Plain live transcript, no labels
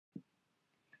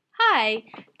Hi,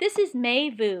 this is May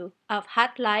Vu of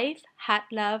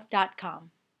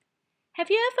hotlifehotlove.com. Have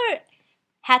you ever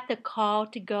had the call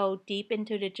to go deep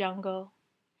into the jungle,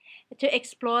 to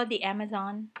explore the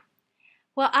Amazon?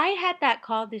 Well, I had that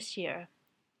call this year,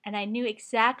 and I knew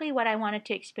exactly what I wanted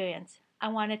to experience. I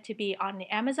wanted to be on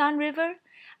the Amazon River,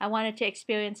 I wanted to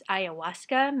experience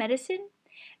ayahuasca medicine,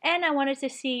 and I wanted to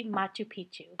see Machu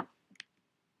Picchu.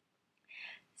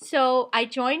 So I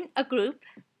joined a group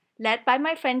led by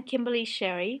my friend Kimberly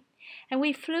Sherry, and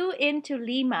we flew into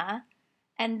Lima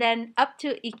and then up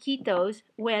to Iquitos,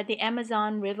 where the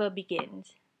Amazon River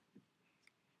begins.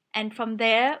 And from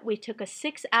there, we took a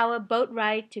 6-hour boat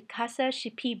ride to Casa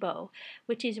Shipibo,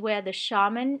 which is where the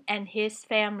shaman and his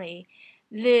family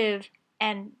live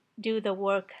and do the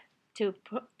work to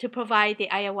provide the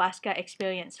ayahuasca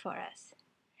experience for us.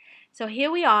 So here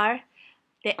we are,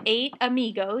 the 8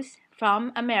 amigos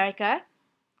from America.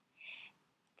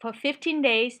 For 15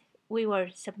 days, we were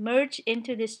submerged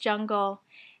into this jungle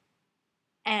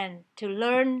and to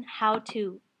learn how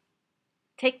to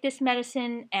take this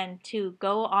medicine and to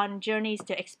go on journeys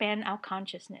to expand our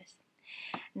consciousness.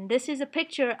 And this is a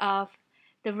picture of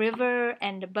the river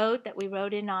and the boat that we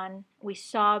rode in on. We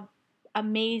saw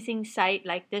amazing sight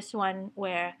like this one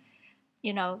where,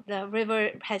 the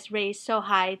river has raised so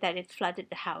high that it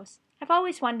flooded the house. I've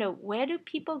always wondered, where do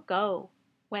people go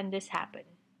when this happened?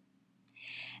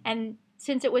 And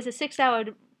since it was a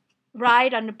 6-hour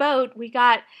ride on the boat, we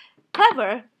got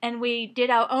clever and we did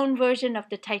our own version of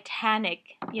the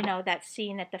Titanic, that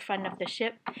scene at the front of the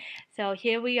ship. So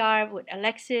here we are with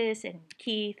Alexis and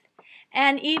Keith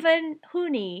and even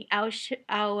Huni, our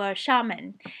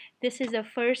shaman. This is the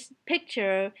first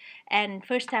picture and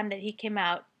first time that he came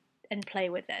out and played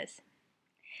with us.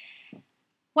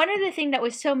 One of the things that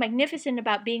was so magnificent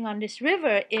about being on this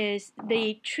river is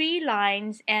the tree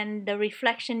lines and the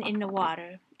reflection in the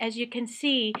water. As you can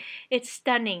see, it's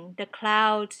stunning. The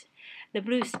clouds, the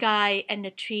blue sky, and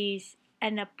the trees,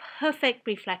 and a perfect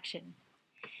reflection.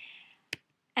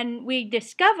 And we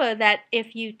discover that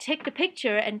if you take the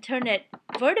picture and turn it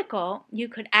vertical, you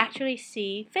could actually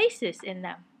see faces in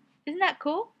them. Isn't that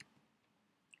cool?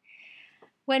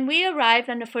 When we arrived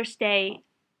on the first day,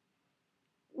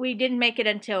 we didn't make it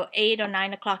until 8 or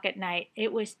 9 o'clock at night.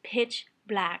 It was pitch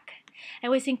black. It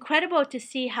was incredible to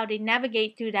see how they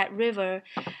navigate through that river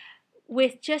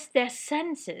with just their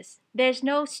senses. There's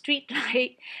no street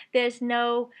light, there's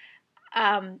no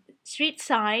street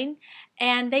sign,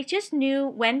 and they just knew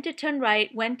when to turn right,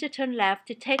 when to turn left,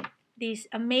 to take these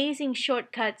amazing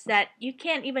shortcuts that you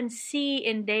can't even see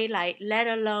in daylight, let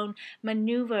alone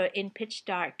maneuver in pitch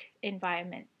dark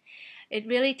environment. It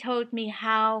really told me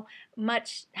how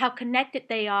connected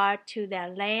they are to their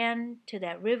land, to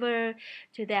their river,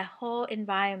 to their whole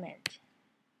environment.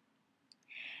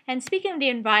 And speaking of the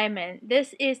environment,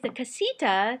 this is the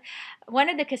casita, one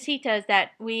of the casitas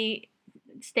that we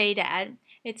stayed at.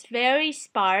 It's very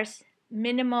sparse.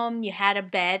 Minimum, you had a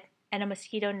bed and a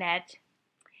mosquito net.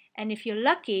 And if you're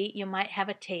lucky, you might have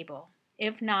a table.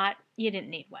 If not, you didn't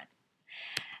need one.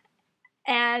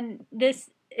 And this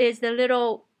is the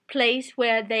little place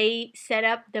where they set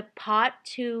up the pot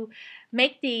to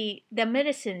make the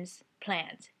medicines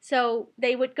plants. So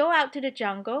they would go out to the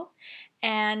jungle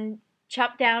and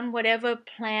chop down whatever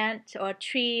plant or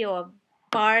tree or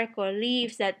bark or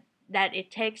leaves that it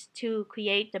takes to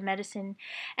create the medicine.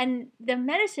 And the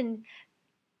medicine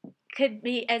could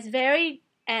be as varied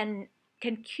and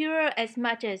can cure as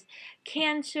much as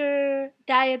cancer,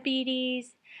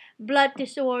 diabetes, blood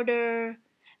disorder,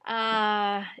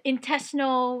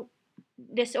 intestinal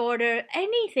disorder,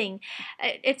 anything.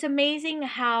 It's amazing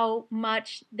how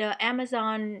much the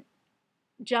Amazon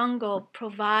jungle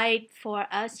provide for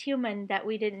us humans that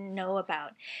we didn't know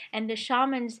about. And the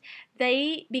shamans,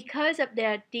 because of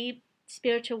their deep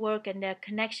spiritual work and their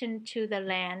connection to the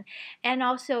land, and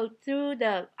also through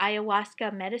the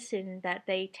ayahuasca medicine that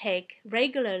they take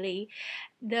regularly,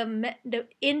 the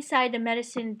inside the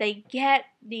medicine they get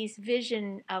these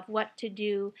vision of what to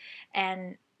do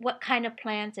and what kind of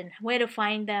plants and where to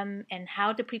find them and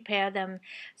how to prepare them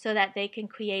so that they can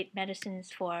create medicines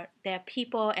for their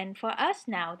people and for us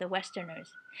now, the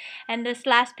Westerners. And this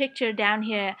last picture down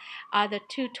here are the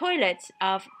 2 toilets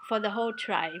for the whole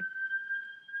tribe.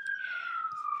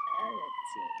 Let's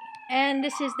see. And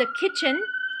this is the kitchen.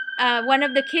 One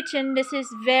of the kitchen. This is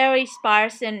very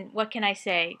sparse, and what can I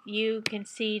say? You can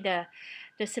see the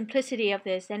simplicity of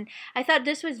this. And I thought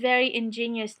this was very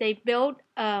ingenious. They built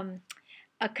a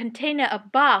a container, a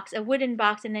box, a wooden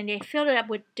box, and then they fill it up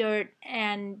with dirt.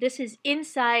 And this is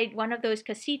inside one of those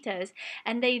casitas.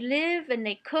 And they live and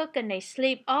they cook and they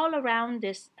sleep all around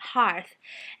this hearth.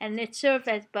 And it serves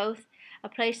as both a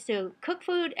place to cook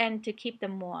food and to keep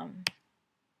them warm.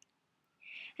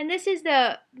 And this is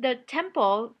the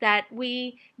temple that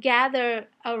we gather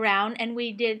around, and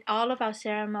we did all of our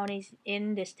ceremonies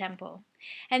in this temple.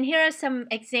 And here are some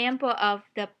example of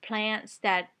the plants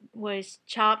that was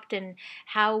chopped and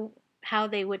how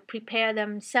they would prepare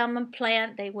them. Some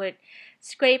plant they would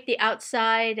scrape the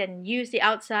outside and use the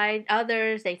outside.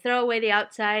 Others they throw away the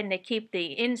outside and they keep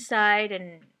the inside,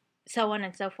 and so on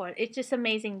and so forth. It's just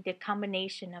amazing, the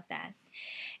combination of that.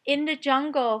 In the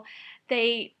jungle,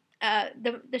 the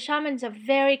shamans are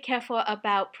very careful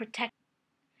about protection.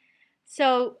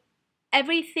 So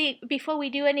everything, before we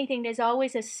do anything, there's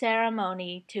always a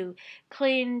ceremony to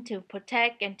clean, to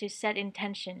protect, and to set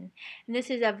intention. And this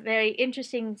is a very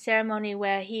interesting ceremony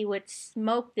where he would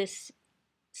smoke this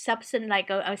substance like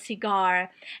a cigar,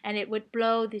 and it would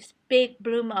blow this big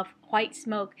bloom of white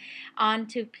smoke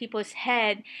onto people's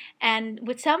head, and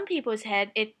with some people's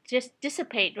head it just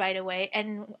dissipates right away,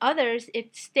 and others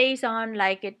it stays on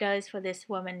like it does for this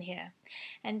woman here.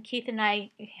 And Keith and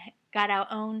I got our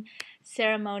own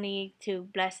ceremony to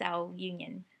bless our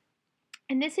union.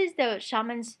 And this is the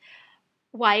shaman's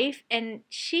wife, and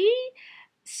she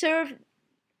served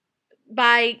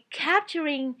by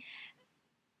capturing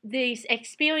these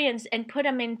experience and put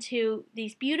them into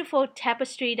these beautiful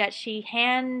tapestry that she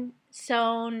hand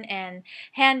sewn and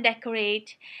hand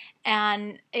decorate,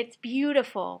 and it's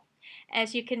beautiful.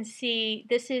 As you can see,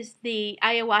 this is the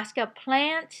ayahuasca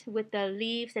plant with the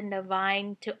leaves and the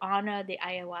vine to honor the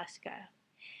ayahuasca.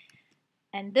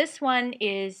 And this one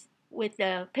is with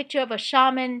the picture of a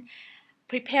shaman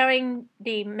preparing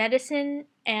the medicine,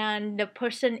 and the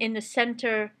person in the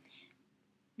center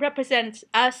represents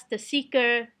us, the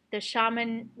seeker. The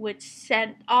shaman would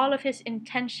send all of his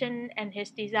intention and his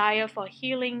desire for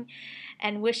healing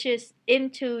and wishes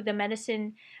into the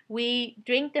medicine. We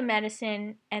drink the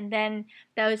medicine, and then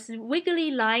those wiggly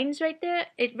lines right there,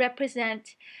 it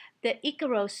represents the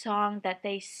Icaro song that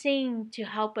they sing to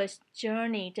help us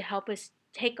journey, to help us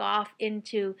take off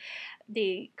into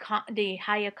the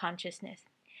higher consciousness.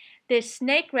 The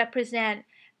snake represents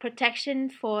protection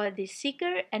for the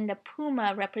seeker, and the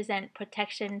puma represent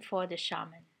protection for the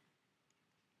shaman.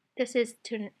 This is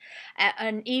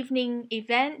an evening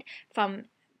event. From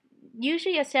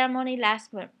usually a ceremony lasts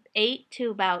from 8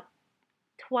 to about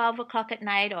 12 o'clock at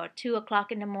night or 2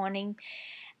 o'clock in the morning,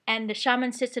 and the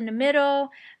shaman sits in the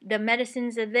middle. The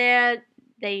medicines are there.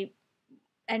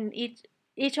 And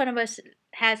each one of us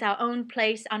has our own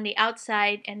place on the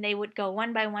outside, and they would go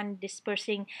one by one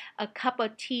dispersing a cup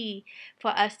of tea for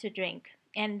us to drink.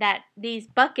 And that these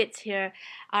buckets here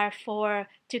are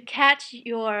to catch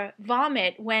your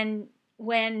vomit when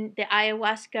the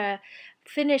ayahuasca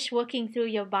finish working through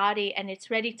your body and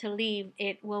it's ready to leave.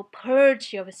 It will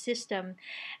purge your system,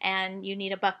 and you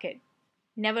need a bucket.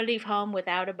 Never leave home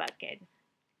without a bucket.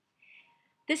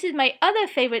 This is my other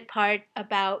favorite part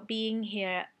about being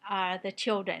here, are the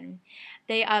children.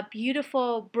 They are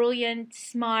beautiful, brilliant,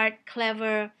 smart,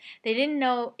 clever. They didn't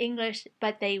know English,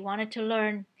 but they wanted to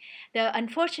learn. The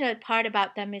unfortunate part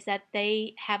about them is that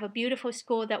they have a beautiful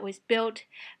school that was built,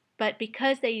 but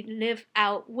because they live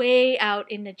way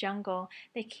out in the jungle,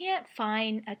 they can't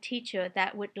find a teacher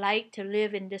that would like to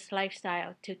live in this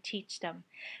lifestyle to teach them.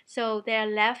 So they're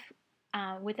left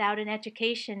without an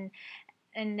education,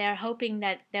 and they're hoping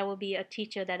that there will be a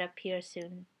teacher that appears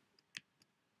soon.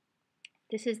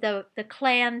 This is the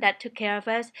clan that took care of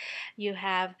us. You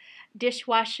have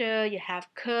dishwasher, you have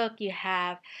cook, you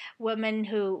have women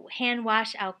who hand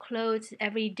wash our clothes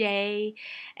every day,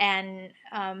 and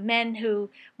men who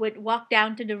would walk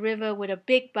down to the river with a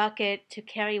big bucket to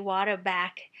carry water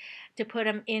back to put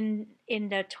them in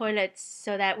the toilets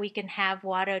so that we can have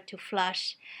water to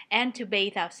flush and to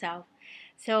bathe ourselves.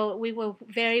 So we were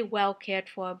very well cared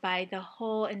for by the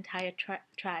whole entire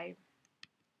tribe.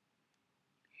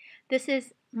 This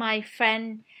is my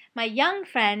friend, my young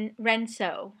friend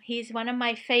Renzo. He's one of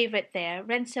my favorite there.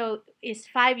 Renzo is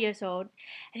 5 years old,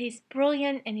 and he's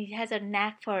brilliant, and he has a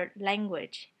knack for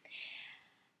language.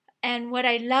 And what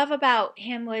I love about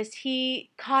him was he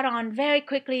caught on very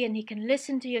quickly, and he can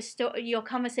listen to your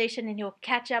conversation, and he'll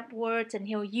catch up words, and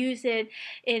he'll use it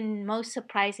in most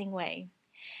surprising way.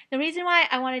 The reason why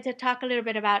I wanted to talk a little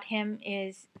bit about him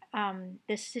is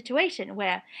this situation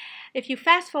where, if you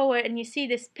fast forward and you see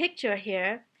this picture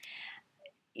here,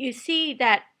 you see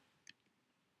that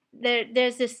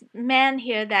there's this man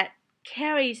here that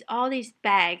carries all these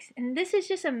bags, and this is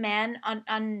just a man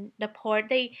on the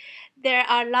port. There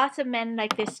are lots of men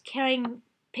like this carrying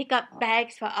pickup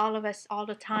bags for all of us all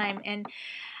the time, and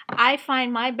I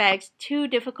find my bags too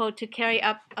difficult to carry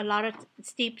up a lot of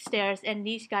steep stairs, and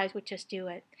these guys would just do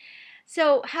it.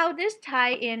 So how this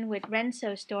tie in with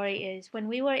Renzo's story is when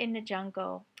we were in the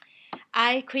jungle,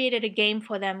 I created a game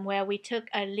for them where we took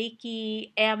a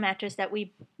leaky air mattress that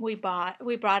we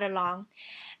brought along.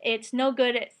 It's no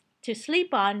good to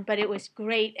sleep on, but it was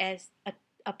great as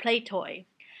a play toy.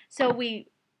 So we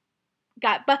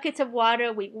got buckets of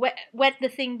water, we wet the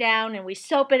thing down, and we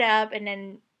soap it up, and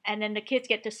then the kids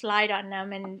get to slide on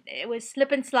them, and it was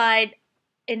slip and slide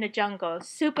in the jungle.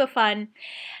 Super fun.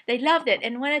 They loved it.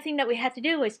 And one of the things that we had to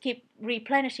do was keep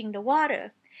replenishing the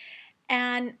water.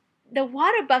 And the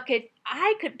water bucket,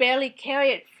 I could barely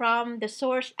carry it from the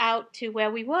source out to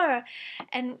where we were.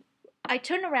 And I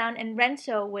turned around and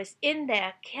Renzo was in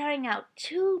there carrying out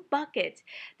 2 buckets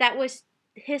that was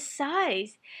his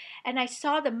size. And I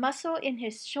saw the muscle in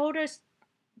his shoulders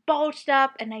bulged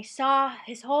up, and I saw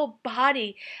his whole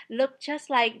body look just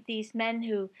like these men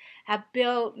who have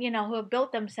built, who have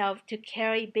built themselves to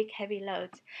carry big, heavy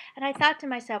loads. And I thought to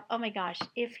myself, oh my gosh,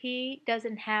 if he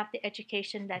doesn't have the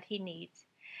education that he needs,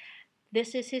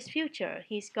 this is his future.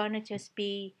 He's going to just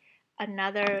be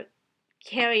another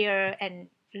carrier and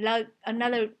lug,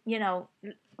 another,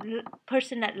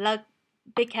 person that lug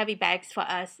big, heavy bags for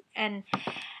us. And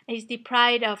he's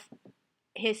deprived of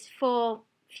his full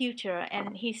future,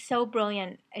 and he's so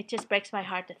brilliant. It just breaks my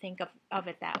heart to think of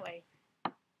it that way.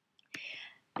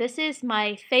 This is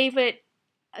my favorite.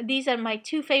 These are my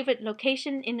 2 favorite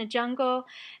locations in the jungle,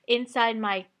 inside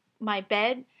my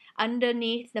bed,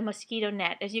 underneath the mosquito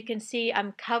net. As you can see,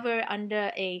 I'm covered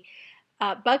under a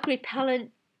bug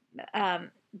repellent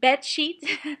bed sheet,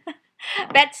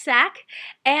 bed sack,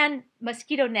 and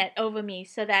mosquito net over me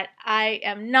so that I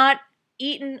am not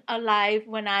eaten alive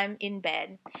when I'm in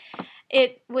bed.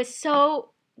 It was so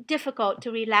difficult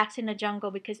to relax in the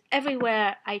jungle because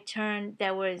everywhere I turned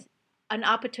there was an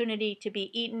opportunity to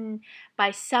be eaten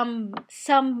by some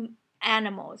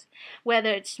animals, whether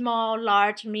it's small,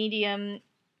 large, medium,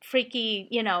 freaky,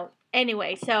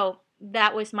 anyway. So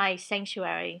that was my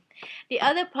sanctuary. The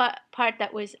other part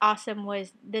that was awesome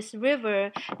was this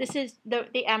river. This is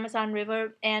the Amazon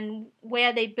River, and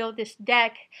where they built this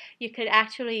deck, you could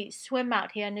actually swim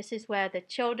out here, and this is where the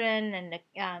children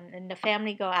and the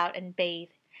family go out and bathe.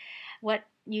 What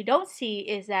you don't see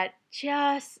is that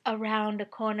just around the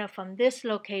corner from this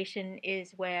location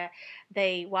is where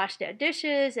they wash their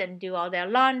dishes and do all their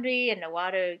laundry, and the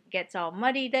water gets all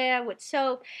muddy there with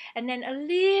soap. And then a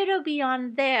little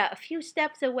beyond there, a few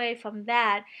steps away from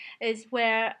that, is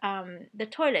where the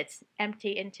toilets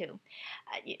empty into.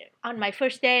 On my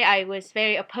first day, I was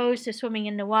very opposed to swimming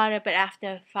in the water, but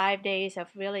after 5 days of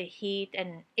really heat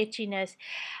and itchiness,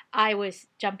 I was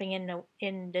jumping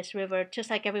in this river just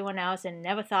like everyone else, and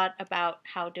never thought about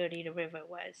how dirty the river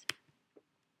was.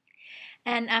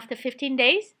 And after 15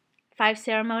 days, 5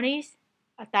 ceremonies,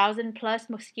 1,000+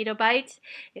 mosquito bites,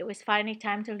 it was finally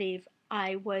time to leave.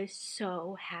 I was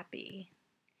so happy.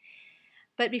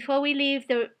 But before we leave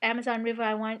the Amazon River,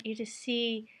 I want you to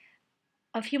see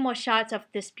a few more shots of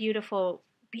this beautiful,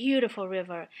 beautiful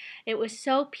river. It was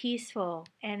so peaceful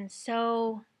and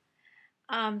so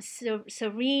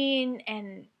serene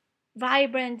and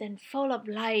vibrant and full of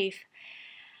life.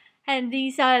 And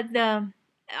these are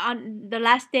on the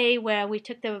last day where we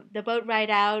took the boat ride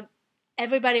out.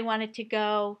 Everybody wanted to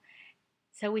go,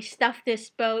 so we stuffed this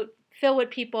boat filled with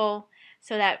people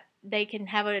so that they can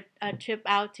have a trip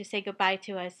out to say goodbye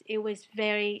to us. It was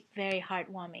very, very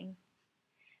heartwarming.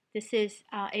 This is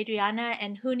Adriana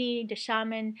and Huni, the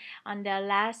shaman, on their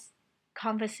last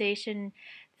conversation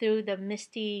through the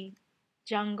misty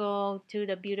jungle to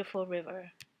the beautiful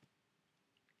river.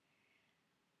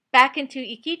 Back into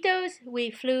Iquitos,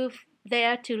 we flew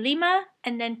there to Lima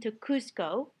and then to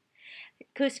Cusco.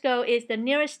 Cusco is the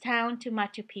nearest town to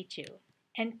Machu Picchu.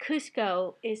 And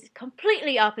Cusco is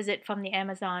completely opposite from the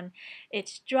Amazon.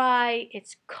 It's dry,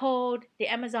 it's cold, the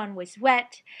Amazon was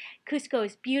wet. Cusco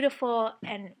is beautiful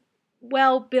and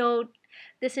well built.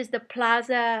 This is the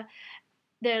plaza.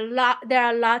 There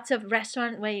are lots of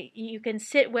restaurants where you can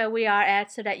sit where we are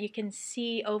at so that you can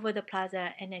see over the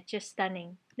plaza, and it's just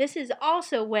stunning. This is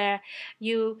also where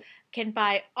you can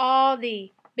buy all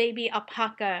the baby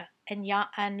alpaca and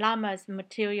llamas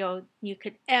material you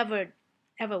could ever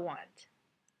want.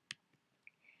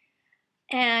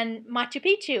 And Machu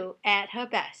Picchu at her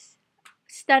best.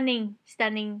 Stunning,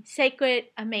 stunning, sacred,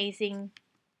 amazing.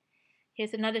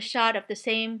 Here's another shot of the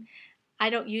same. I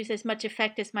don't use as much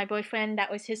effect as my boyfriend.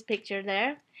 That was his picture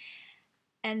there.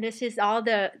 And this is all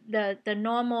the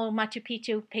normal Machu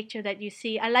Picchu picture that you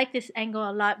see. I like this angle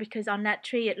a lot because on that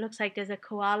tree it looks like there's a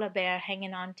koala bear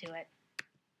hanging on to it.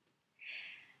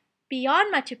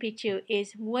 Beyond Machu Picchu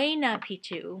is Huayna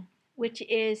Picchu, which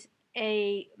is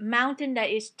a mountain that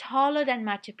is taller than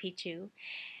Machu Picchu.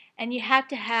 And you have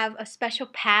to have a special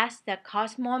pass that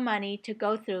costs more money to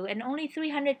go through, and only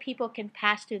 300 people can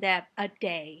pass through that a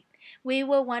day. We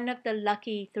were one of the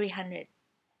lucky 300.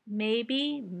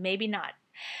 Maybe, maybe not.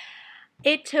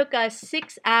 It took us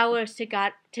 6 hours to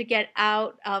get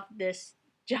out of this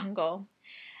jungle.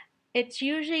 It's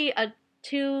usually a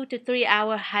 2 to 3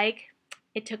 hour hike.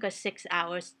 It took us 6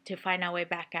 hours to find our way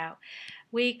back out.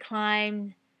 We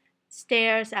climbed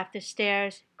stairs after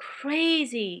stairs,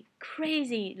 crazy,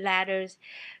 crazy ladders,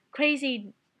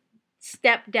 crazy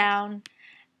step down,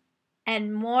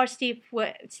 and more steep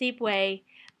way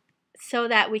so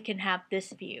that we can have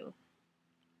this view.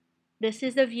 This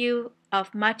is the view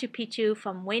of Machu Picchu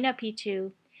from Huayna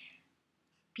Picchu.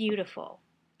 Beautiful.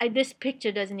 This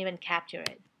picture doesn't even capture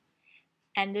it.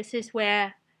 And this is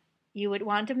where you would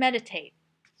want to meditate.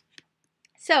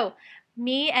 So,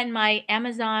 me and my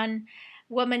Amazon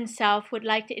woman self would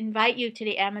like to invite you to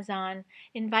the Amazon,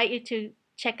 invite you to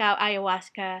check out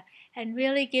ayahuasca, and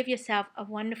really give yourself a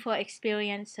wonderful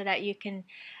experience so that you can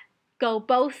go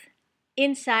both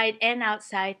inside and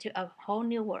outside to a whole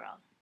new world.